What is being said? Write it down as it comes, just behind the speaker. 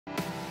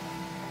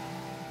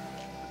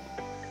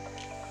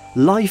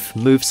Life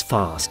moves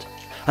fast,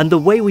 and the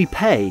way we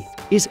pay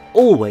is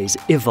always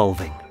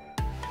evolving.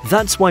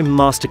 That's why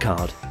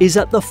Mastercard is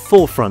at the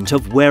forefront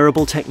of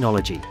wearable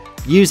technology,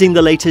 using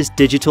the latest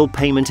digital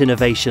payment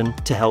innovation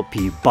to help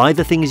you buy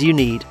the things you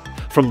need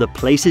from the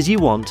places you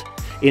want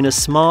in a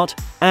smart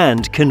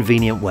and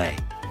convenient way.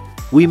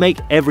 We make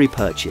every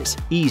purchase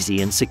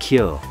easy and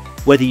secure,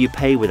 whether you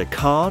pay with a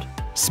card,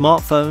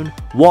 smartphone,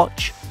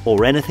 watch,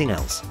 or anything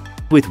else.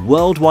 With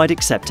worldwide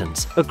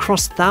acceptance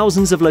across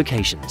thousands of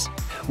locations,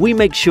 we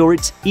make sure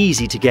it's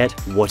easy to get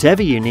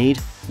whatever you need,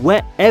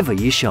 wherever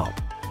you shop.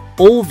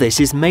 All this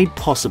is made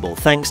possible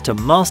thanks to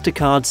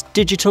Mastercard's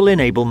digital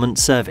enablement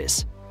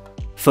service.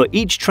 For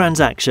each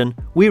transaction,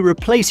 we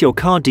replace your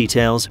card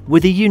details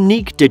with a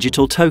unique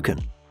digital token,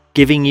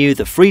 giving you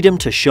the freedom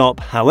to shop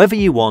however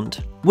you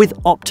want with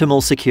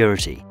optimal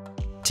security.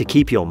 To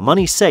keep your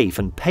money safe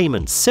and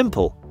payments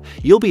simple,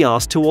 you'll be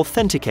asked to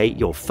authenticate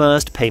your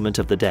first payment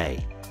of the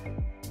day.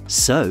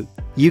 So,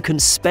 you can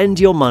spend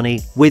your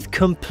money with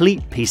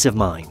complete peace of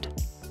mind.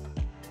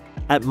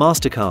 At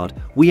Mastercard,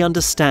 we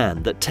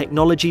understand that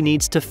technology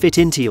needs to fit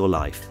into your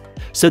life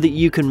so that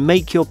you can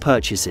make your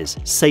purchases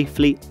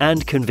safely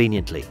and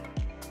conveniently.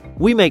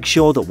 We make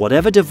sure that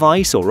whatever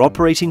device or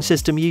operating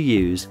system you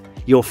use,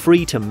 you're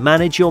free to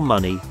manage your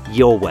money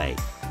your way.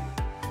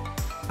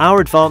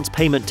 Our advanced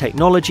payment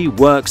technology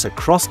works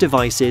across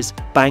devices,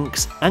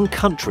 banks, and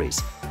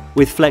countries,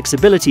 with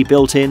flexibility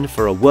built in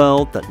for a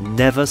world that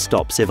never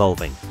stops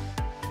evolving.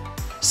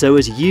 So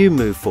as you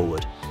move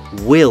forward,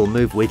 we'll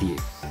move with you,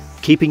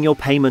 keeping your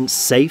payments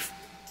safe,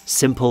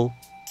 simple,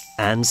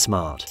 and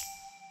smart.